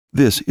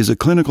This is a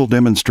clinical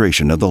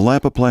demonstration of the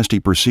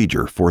Lapiplasty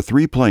procedure for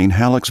three-plane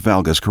hallux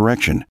valgus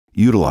correction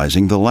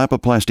utilizing the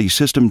Lapiplasty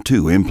System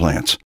 2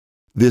 implants.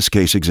 This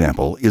case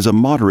example is a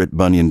moderate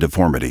bunion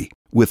deformity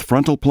with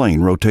frontal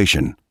plane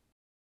rotation.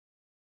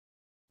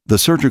 The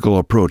surgical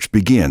approach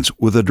begins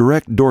with a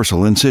direct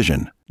dorsal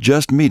incision,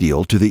 just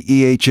medial to the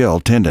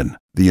EHL tendon.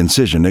 The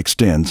incision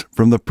extends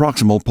from the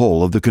proximal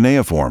pole of the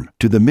cuneiform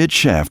to the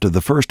mid-shaft of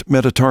the first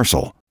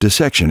metatarsal.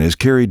 Dissection is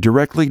carried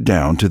directly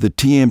down to the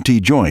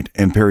TMT joint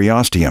and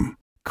periosteum.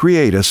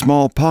 Create a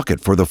small pocket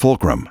for the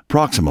fulcrum,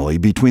 proximally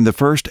between the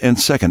first and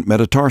second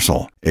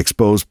metatarsal.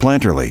 Expose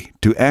plantarly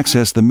to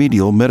access the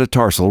medial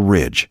metatarsal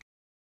ridge.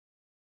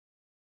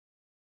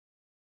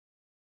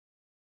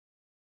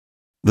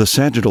 The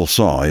sagittal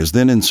saw is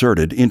then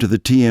inserted into the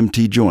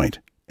TMT joint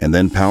and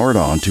then powered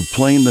on to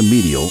plane the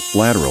medial,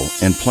 lateral,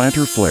 and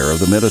plantar flare of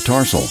the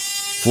metatarsal,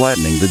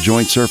 flattening the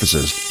joint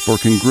surfaces for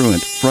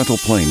congruent frontal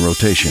plane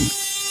rotation.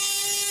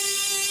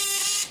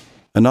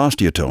 An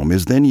osteotome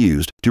is then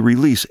used to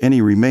release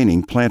any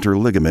remaining plantar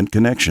ligament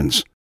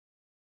connections.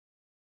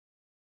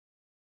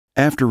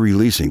 After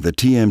releasing the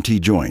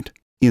TMT joint,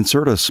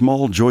 insert a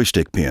small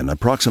joystick pin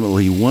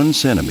approximately 1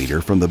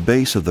 centimeter from the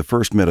base of the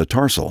first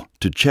metatarsal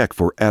to check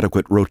for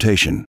adequate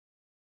rotation.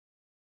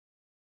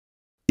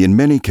 In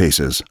many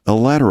cases, a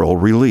lateral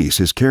release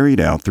is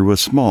carried out through a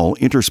small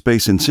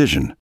interspace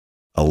incision.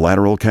 A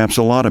lateral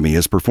capsulotomy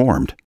is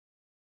performed.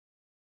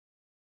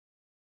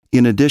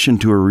 In addition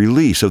to a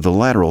release of the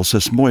lateral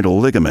sesamoidal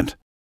ligament,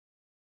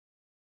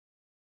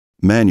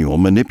 manual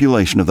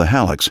manipulation of the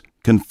hallux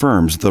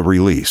confirms the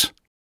release.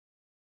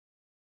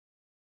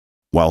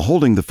 While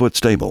holding the foot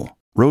stable,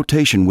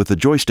 rotation with the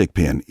joystick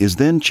pin is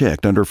then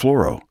checked under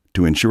fluoro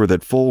to ensure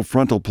that full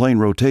frontal plane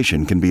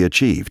rotation can be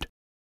achieved.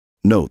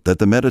 Note that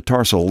the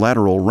metatarsal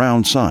lateral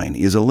round sign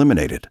is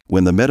eliminated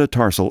when the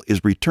metatarsal is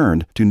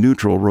returned to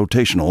neutral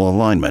rotational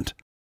alignment.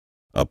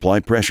 Apply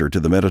pressure to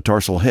the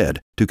metatarsal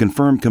head to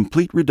confirm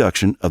complete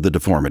reduction of the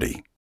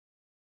deformity.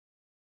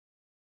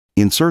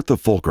 Insert the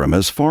fulcrum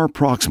as far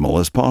proximal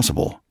as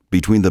possible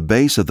between the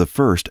base of the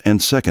first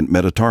and second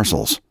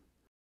metatarsals.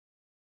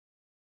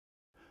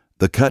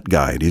 The cut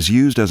guide is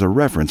used as a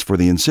reference for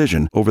the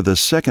incision over the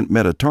second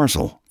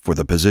metatarsal for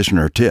the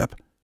positioner tip.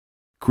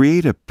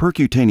 Create a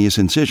percutaneous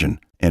incision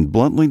and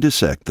bluntly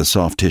dissect the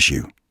soft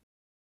tissue.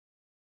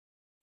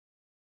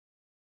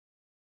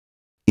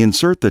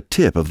 Insert the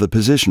tip of the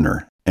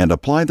positioner and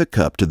apply the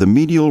cup to the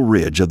medial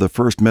ridge of the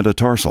first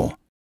metatarsal.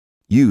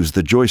 Use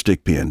the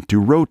joystick pin to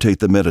rotate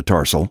the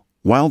metatarsal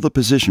while the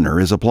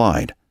positioner is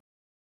applied.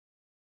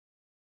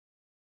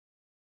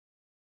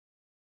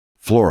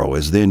 Fluoro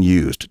is then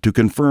used to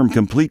confirm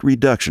complete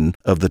reduction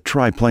of the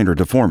triplanar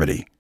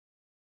deformity.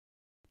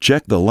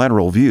 Check the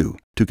lateral view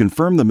to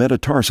confirm the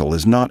metatarsal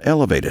is not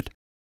elevated.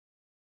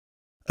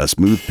 A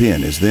smooth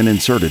pin is then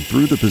inserted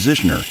through the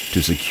positioner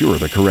to secure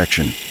the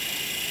correction.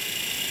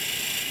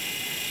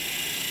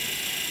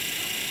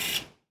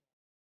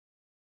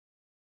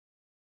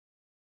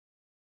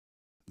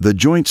 The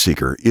joint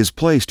seeker is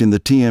placed in the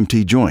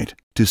TMT joint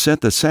to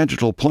set the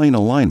sagittal plane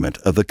alignment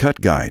of the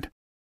cut guide.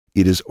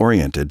 It is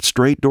oriented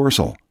straight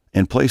dorsal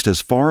and placed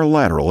as far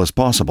lateral as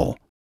possible.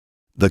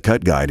 The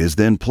cut guide is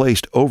then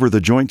placed over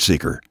the joint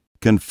seeker,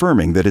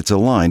 confirming that it's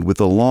aligned with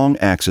the long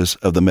axis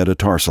of the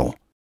metatarsal.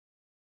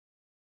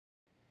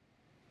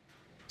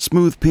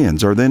 Smooth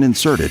pins are then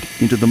inserted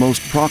into the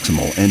most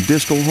proximal and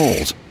distal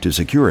holes to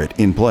secure it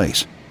in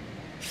place.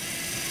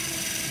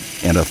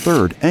 And a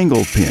third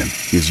angled pin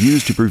is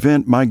used to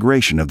prevent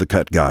migration of the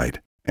cut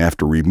guide.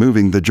 After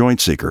removing the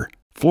joint seeker,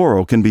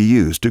 fluoro can be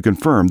used to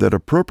confirm that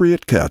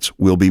appropriate cuts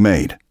will be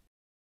made.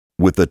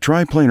 With the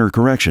triplanar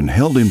correction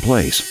held in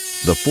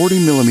place, the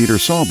 40mm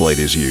saw blade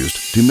is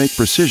used to make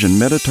precision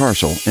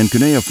metatarsal and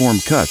cuneiform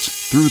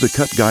cuts through the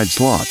cut guide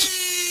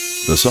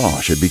slots. The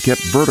saw should be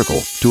kept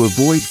vertical to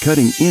avoid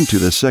cutting into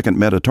the second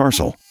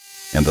metatarsal,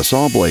 and the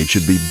saw blade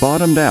should be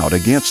bottomed out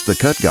against the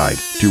cut guide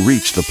to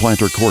reach the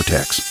plantar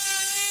cortex.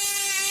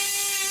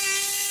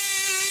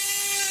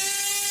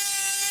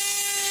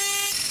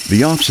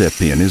 The offset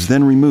pin is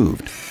then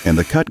removed, and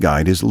the cut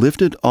guide is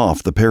lifted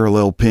off the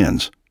parallel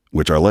pins,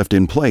 which are left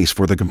in place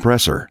for the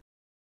compressor.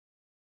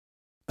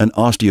 An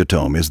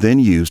osteotome is then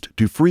used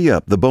to free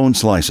up the bone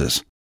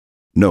slices.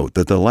 Note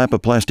that the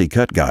Lapiplasty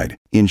cut guide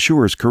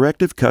ensures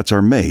corrective cuts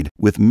are made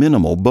with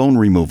minimal bone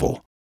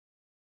removal,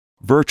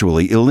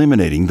 virtually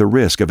eliminating the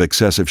risk of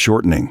excessive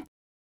shortening.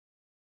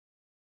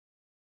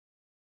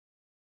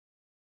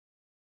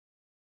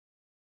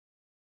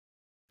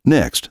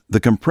 Next,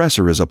 the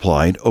compressor is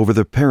applied over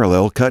the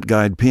parallel cut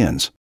guide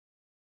pins.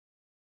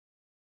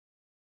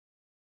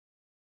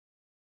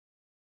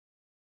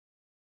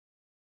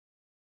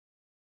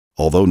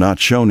 Although not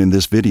shown in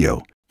this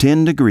video,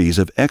 10 degrees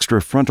of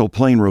extra frontal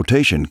plane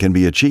rotation can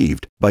be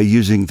achieved by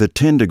using the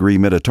 10-degree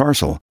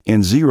metatarsal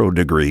and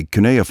 0-degree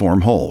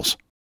cuneiform holes.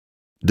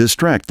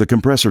 Distract the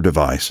compressor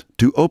device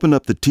to open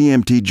up the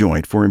TMT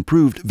joint for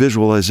improved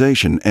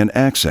visualization and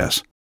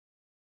access.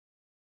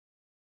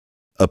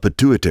 A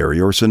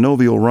pituitary or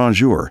synovial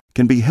rongeur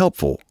can be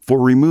helpful for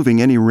removing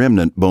any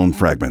remnant bone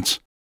fragments.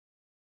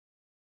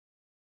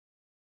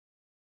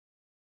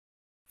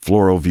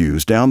 Fluoro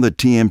views down the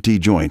TMT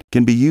joint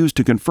can be used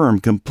to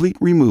confirm complete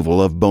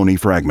removal of bony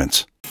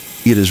fragments.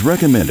 It is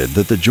recommended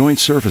that the joint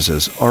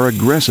surfaces are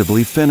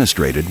aggressively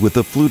fenestrated with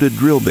a fluted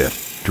drill bit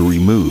to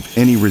remove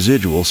any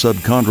residual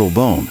subchondral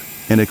bone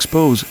and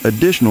expose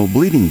additional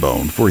bleeding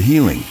bone for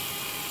healing.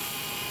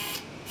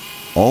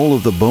 All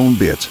of the bone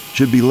bits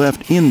should be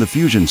left in the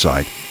fusion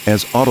site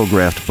as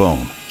autograft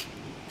bone.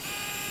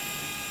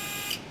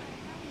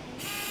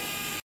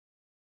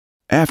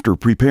 After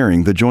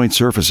preparing the joint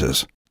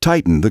surfaces,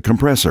 tighten the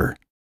compressor.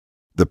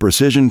 The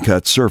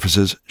precision-cut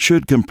surfaces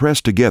should compress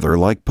together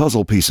like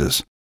puzzle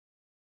pieces.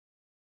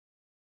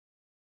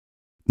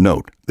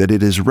 Note that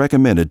it is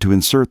recommended to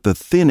insert the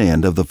thin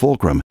end of the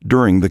fulcrum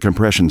during the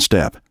compression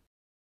step.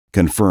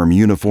 Confirm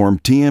uniform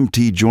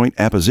TMT joint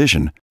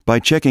apposition by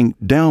checking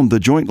down the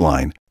joint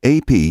line,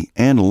 AP,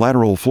 and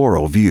lateral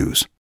fluoro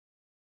views.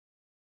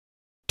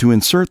 To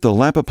insert the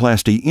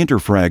Lapiplasty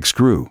interfrag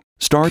screw,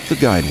 start the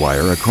guide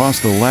wire across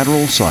the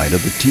lateral side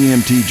of the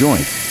TMT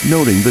joint,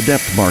 noting the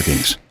depth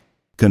markings.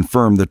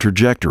 Confirm the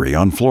trajectory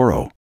on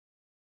fluoro.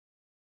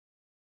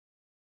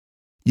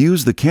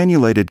 Use the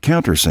cannulated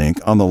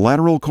countersink on the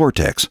lateral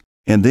cortex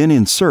and then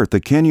insert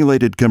the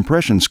cannulated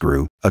compression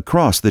screw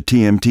across the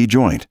TMT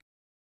joint.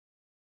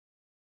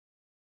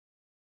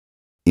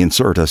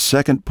 Insert a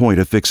second point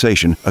of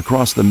fixation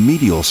across the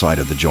medial side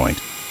of the joint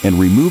and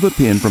remove a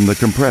pin from the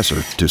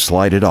compressor to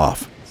slide it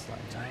off.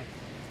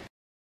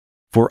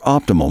 For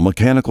optimal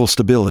mechanical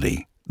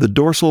stability, the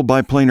dorsal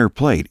biplanar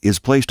plate is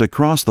placed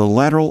across the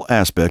lateral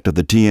aspect of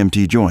the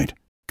TMT joint,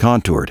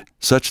 contoured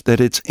such that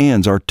its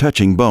ends are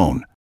touching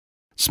bone.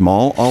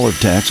 Small olive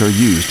tacks are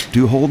used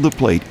to hold the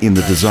plate in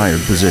the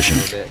desired position.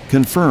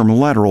 Confirm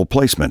lateral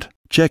placement,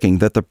 checking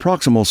that the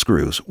proximal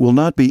screws will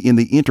not be in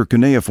the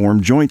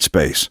intercuneiform joint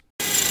space.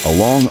 A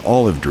long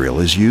olive drill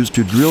is used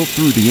to drill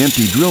through the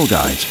empty drill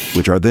guides,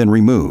 which are then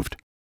removed.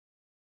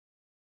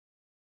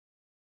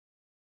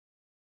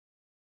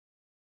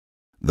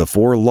 The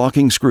 4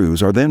 locking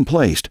screws are then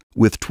placed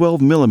with 12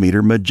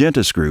 mm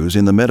magenta screws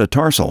in the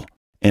metatarsal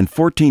and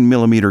 14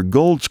 mm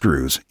gold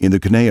screws in the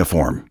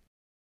cuneiform.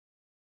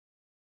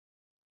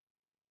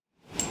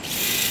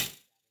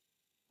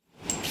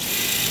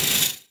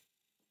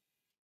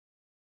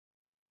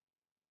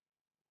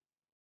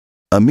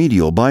 A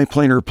medial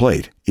biplanar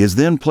plate is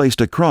then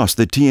placed across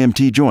the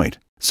TMT joint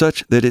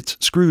such that its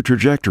screw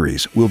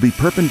trajectories will be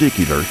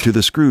perpendicular to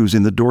the screws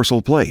in the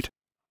dorsal plate.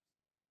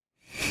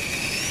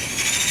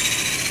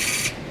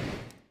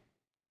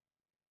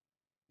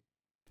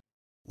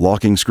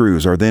 Locking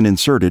screws are then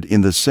inserted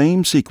in the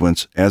same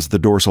sequence as the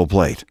dorsal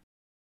plate.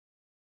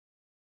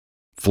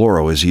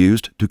 Fluoro is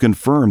used to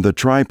confirm the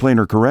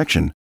triplanar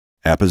correction,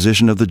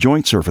 apposition of the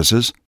joint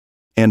surfaces,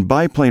 and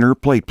biplanar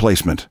plate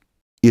placement.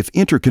 If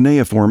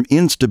intercuneiform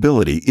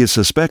instability is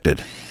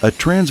suspected, a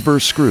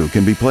transverse screw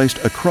can be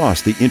placed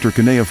across the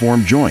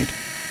intercuneiform joint.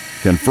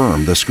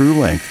 Confirm the screw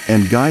length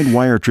and guide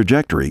wire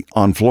trajectory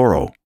on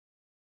fluoro.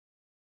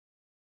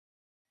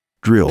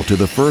 Drill to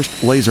the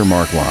first laser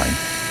mark line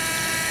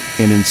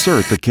and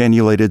insert the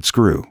cannulated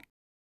screw.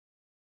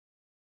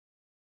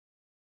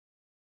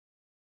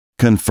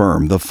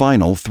 Confirm the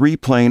final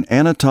 3-plane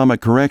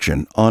anatomic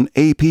correction on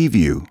AP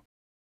view,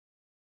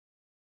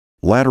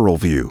 lateral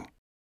view,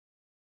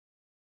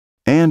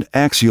 and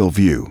axial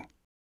view.